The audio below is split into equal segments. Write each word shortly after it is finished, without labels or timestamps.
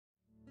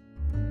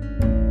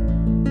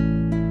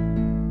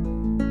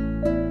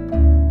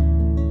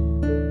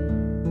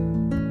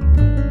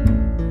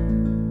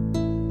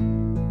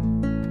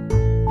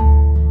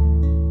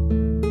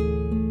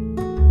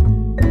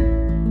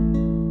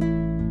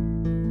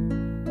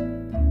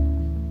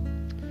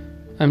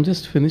I'm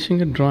just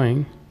finishing a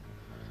drawing.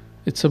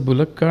 It's a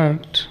Bullock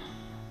cart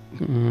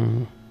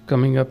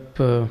coming up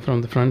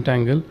from the front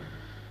angle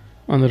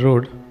on the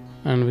road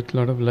and with a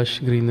lot of lush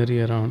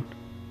greenery around.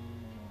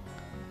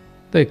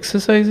 The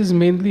exercise is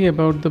mainly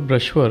about the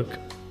brushwork,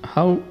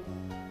 how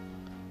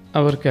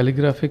our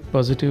calligraphic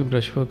positive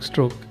brushwork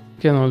stroke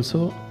can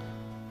also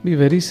be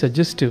very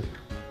suggestive,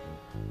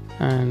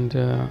 and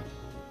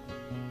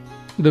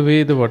the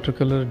way the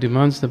watercolor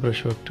demands the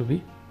brushwork to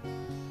be.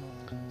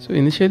 So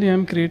initially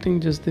I'm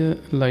creating just the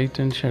light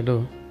and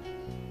shadow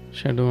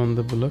on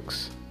the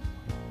bullocks.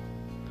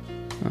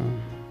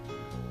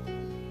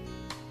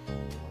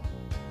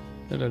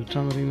 That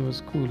ultramarine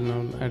was cool,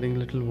 now adding a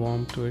little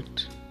warmth to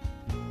it.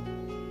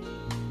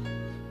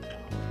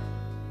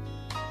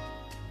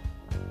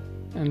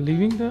 And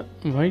leaving the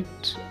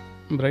white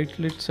bright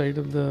lit side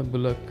of the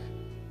bullock,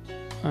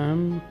 I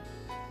am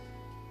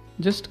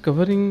just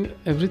covering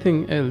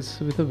everything else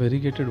with a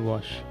variegated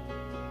wash,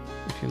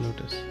 if you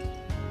notice.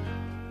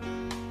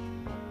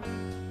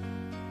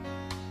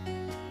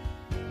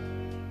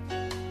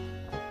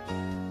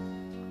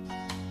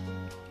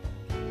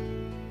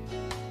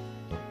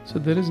 So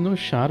there is no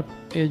sharp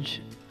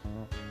edge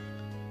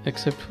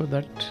except for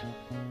that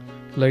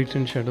light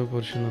and shadow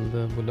portion on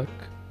the bullock.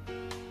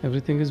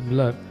 Everything is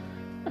blur,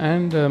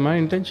 and my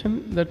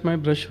intention that my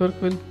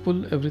brushwork will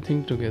pull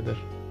everything together.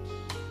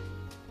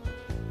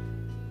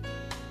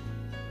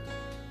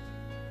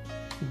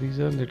 These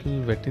are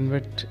little wet in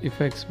wet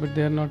effects, but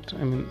they are not,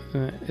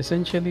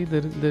 essentially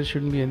there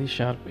shouldn't be any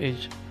sharp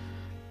edge.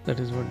 That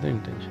is what the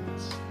intention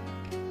is.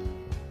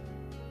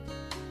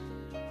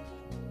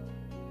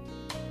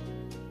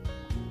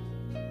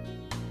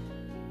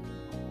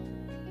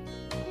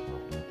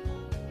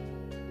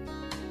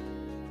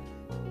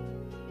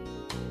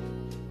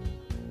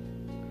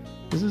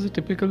 This is a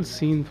typical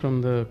scene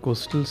from the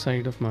coastal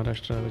side of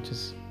Maharashtra, which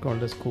is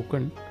called as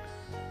Konkan.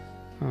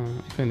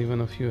 If any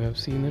one of you have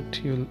seen it,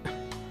 you'll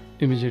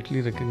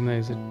immediately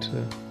recognize it.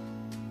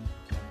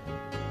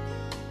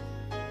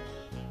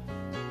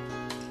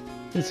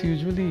 It's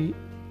usually,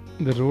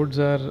 the roads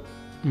are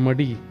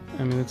muddy.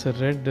 It's a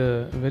red,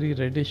 very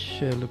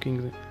reddish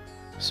looking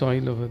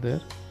soil over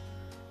there,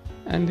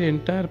 and the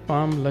entire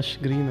palm lush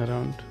green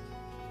around.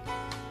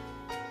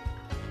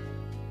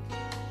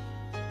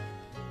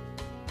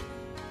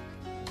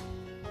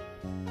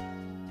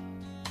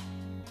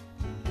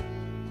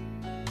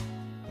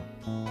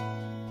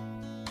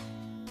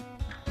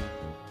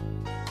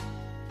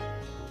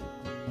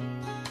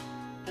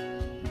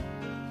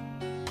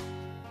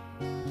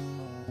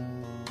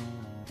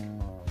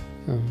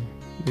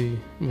 The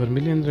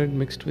vermilion red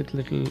mixed with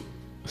little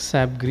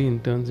sap green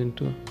turns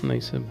into a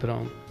nicer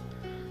brown.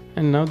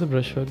 And now the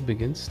brushwork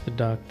begins, the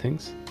dark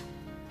things.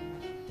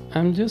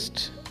 I'm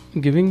just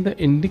giving the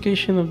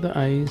indication of the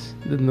eyes,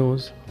 the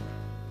nose,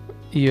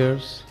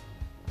 ears,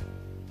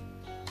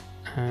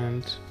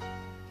 and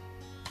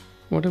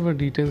whatever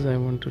details I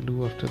want to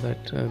do after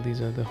that.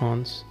 These are the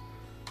horns.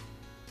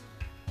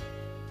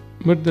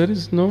 But there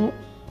is no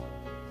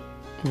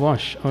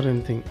wash or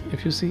anything.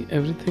 If you see,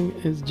 everything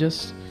is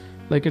just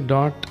like a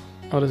dot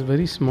or a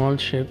very small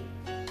shape,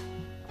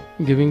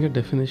 giving a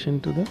definition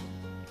to the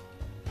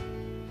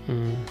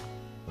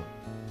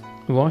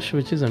wash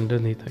which is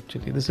underneath.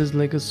 Actually, this is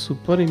like a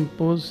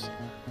superimposed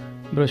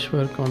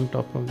brushwork on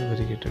top of the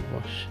variegated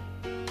wash.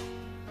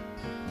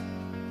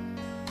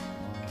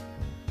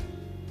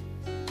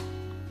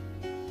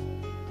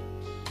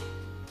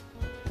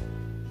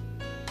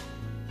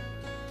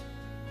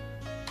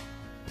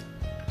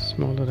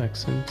 Smaller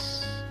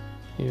accents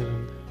here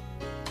and there.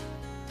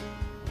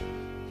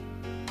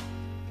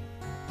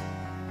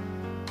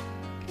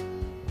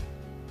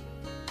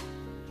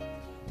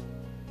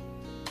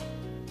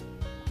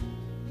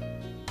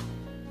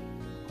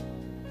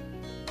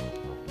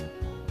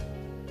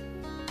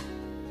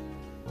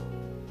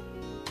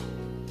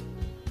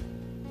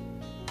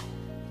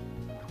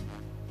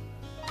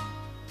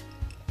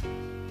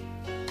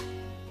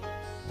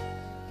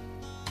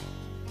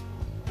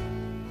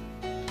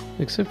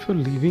 Except for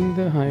leaving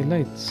the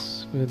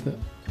highlights with the,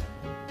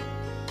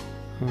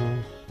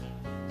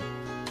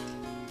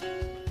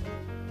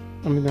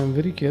 I'm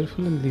very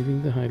careful in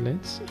leaving the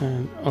highlights,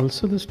 and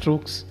also the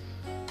strokes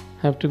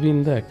have to be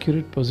in the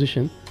accurate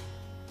position,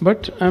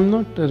 but I'm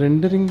not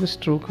rendering the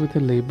stroke with a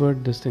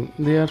labored this thing.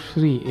 They are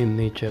free in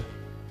nature.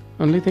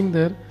 Only thing,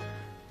 their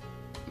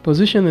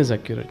position is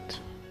accurate.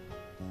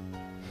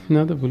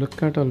 Now the bullock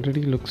cart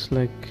already looks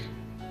like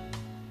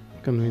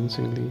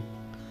convincingly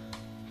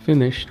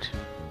finished.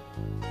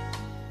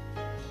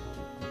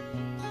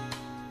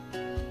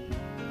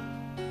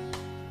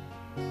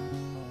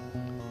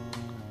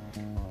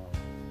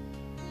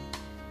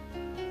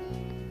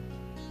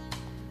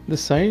 The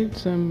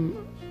sides I'm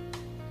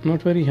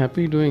not very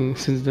happy doing,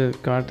 since the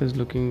cart is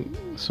looking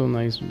so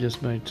nice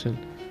just by itself.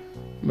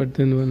 But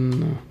then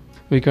when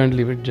we can't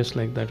leave it just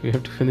like that, we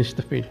have to finish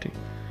the painting.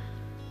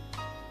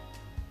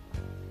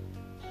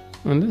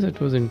 Unless it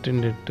was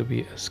intended to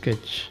be a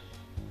sketch.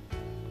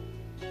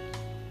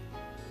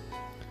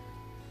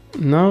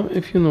 Now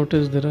if you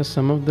notice, there are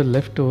some of the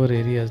leftover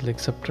areas, like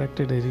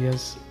subtracted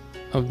areas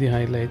of the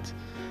highlights.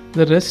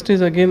 The rest is,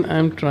 again,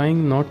 I'm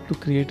trying not to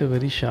create a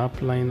very sharp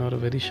line or a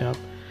very sharp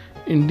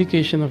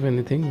indication of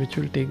anything which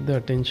will take the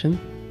attention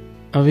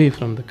away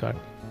from the card.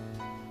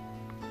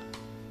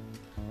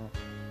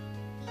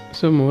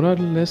 So more or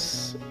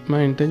less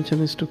my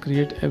intention is to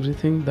create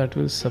everything that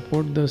will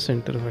support the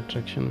center of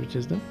attraction, which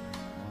is the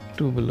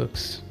two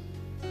bullocks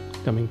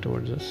coming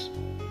towards us.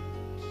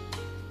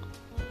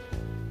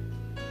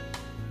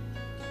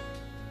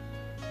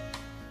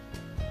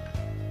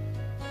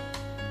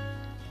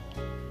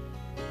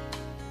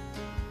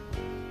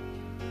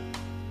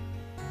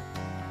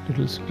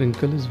 Little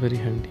sprinkle is very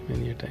handy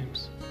many a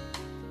times.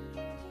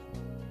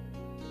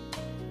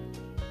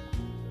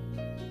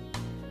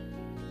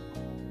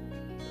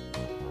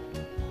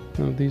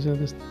 Now these are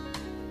the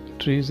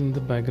trees in the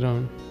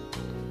background.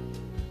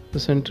 The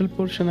central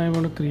portion I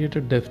want to create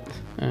a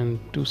depth, and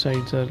two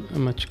sides are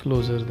much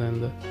closer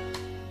than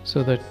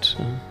so that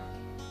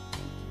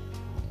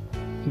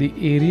the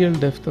aerial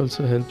depth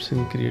also helps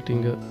in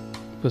creating a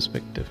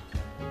perspective.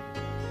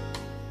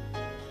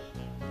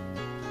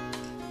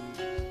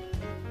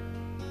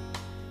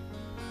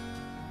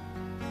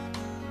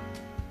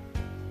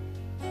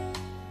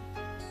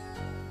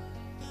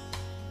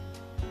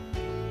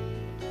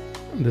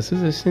 This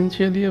is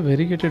essentially a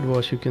variegated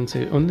wash, you can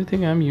say. Only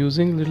thing, I'm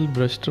using little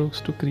brush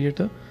strokes to create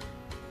a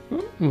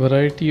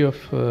variety of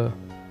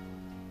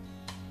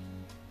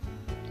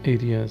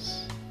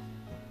areas,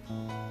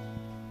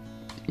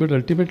 but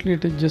ultimately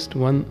it is just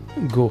one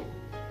go,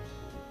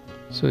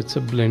 so it's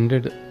a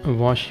blended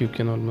wash, you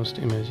can almost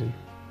imagine.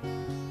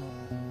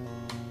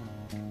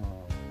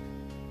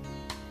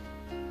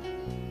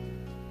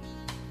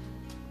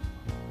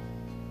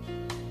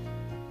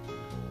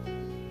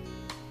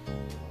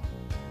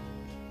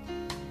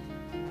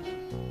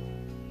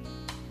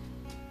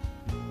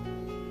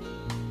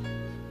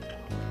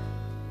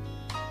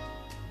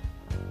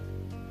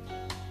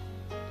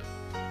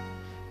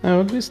 I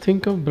always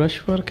think of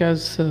brushwork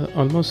as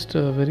almost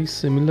very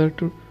similar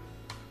to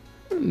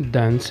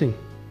dancing.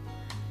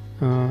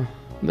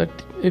 That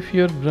if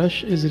your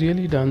brush is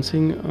really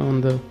dancing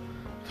on the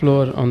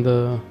floor, on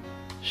the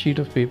sheet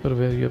of paper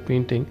where you're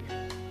painting,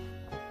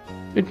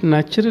 it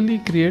naturally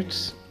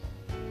creates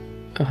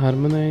a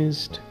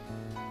harmonized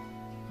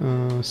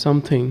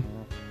something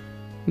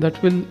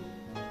that will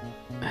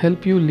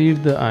help you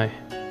lead the eye.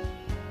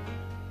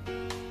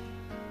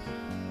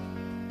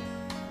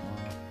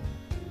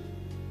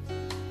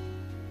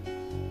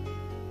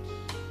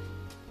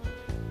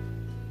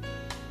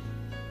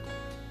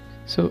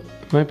 So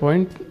my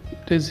point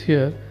is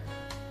here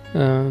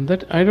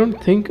that I don't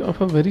think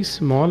of a very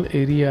small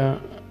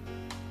area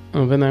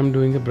when I'm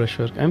doing a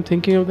brushwork. I'm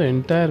thinking of the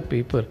entire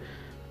paper,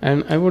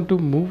 and I want to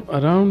move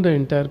around the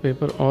entire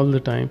paper all the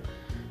time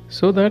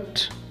so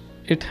that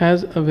it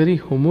has a very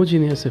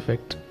homogeneous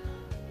effect,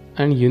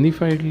 and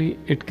unifiedly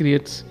it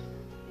creates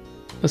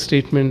a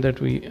statement that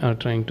we are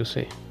trying to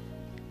say.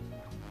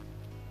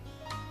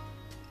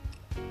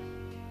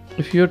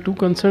 If you are too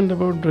concerned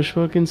about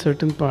brushwork in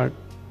certain part,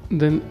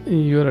 then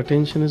your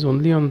attention is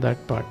only on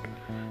that part,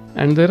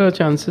 and there are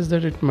chances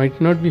that it might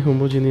not be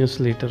homogeneous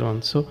later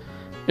on. So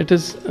it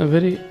is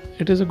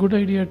a good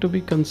idea to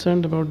be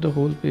concerned about the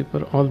whole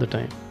paper all the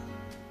time.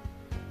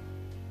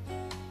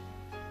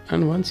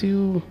 And once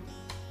you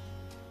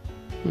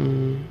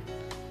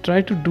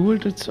try to do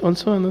it,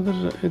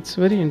 it's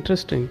very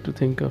interesting to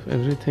think of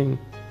everything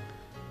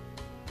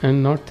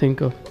and not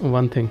think of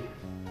one thing.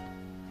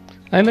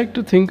 I like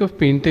to think of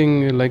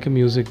painting like a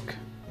music.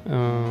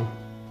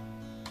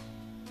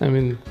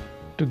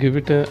 To give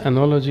it an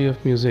analogy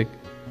of music,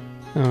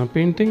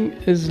 painting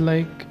is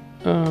like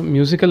a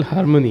musical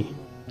harmony.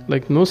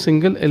 Like, no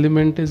single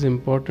element is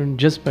important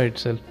just by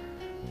itself,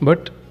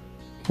 but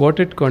what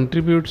it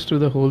contributes to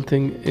the whole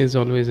thing is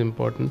always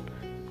important.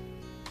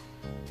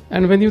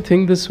 And when you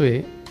think this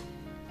way,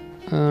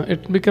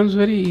 it becomes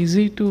very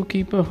easy to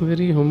keep a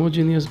very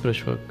homogeneous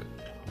brushwork.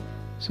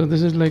 So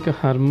this is like a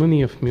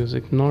harmony of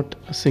music, not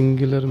a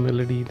singular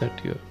melody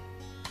that you're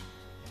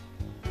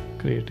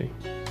creating.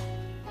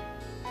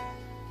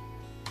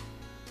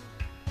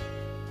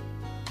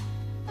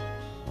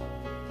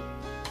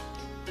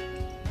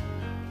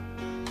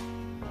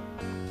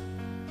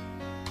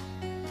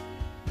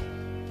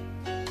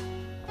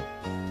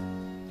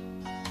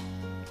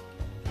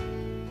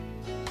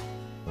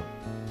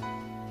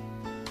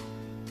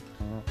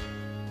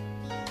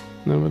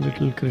 Now a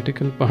little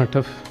critical part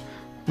of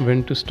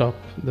when to stop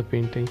the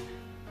painting,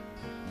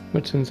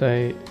 but since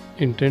I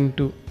intend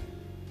to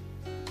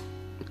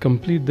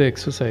complete the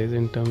exercise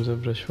in terms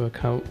of brushwork,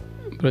 how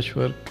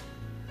brushwork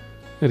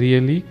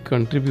really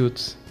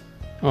contributes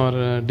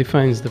or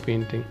defines the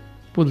painting,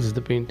 pulls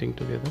the painting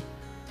together,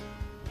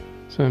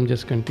 so I'm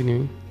just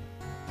continuing.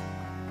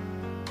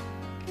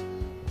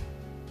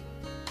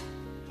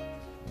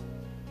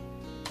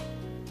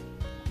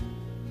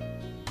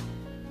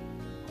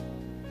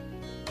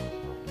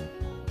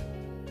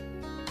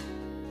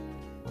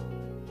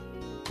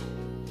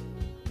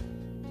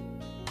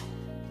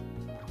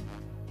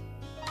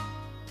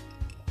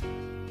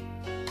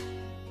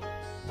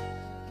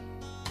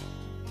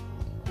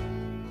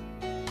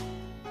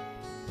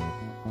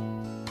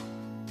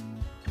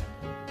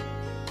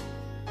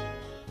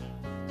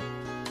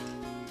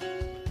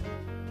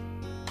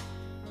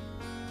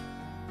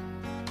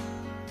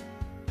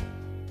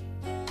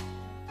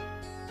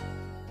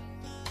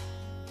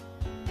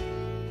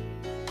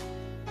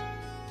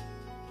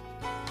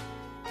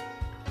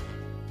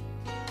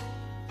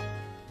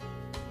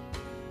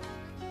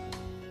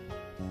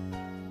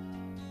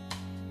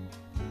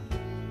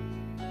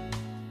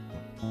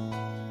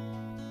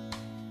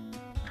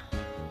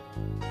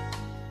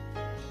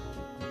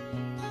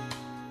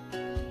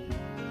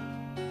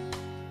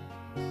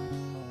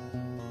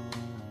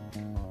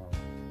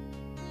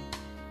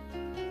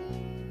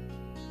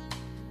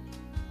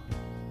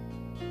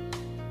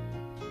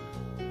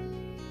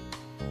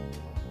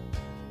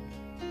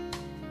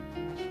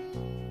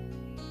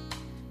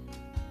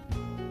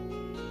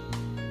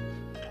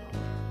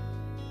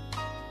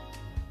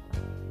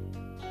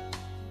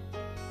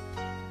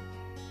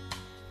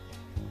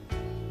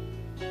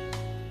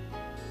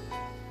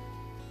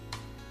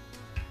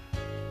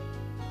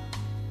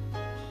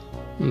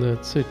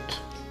 That's it.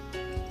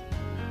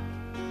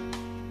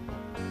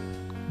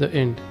 The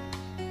end.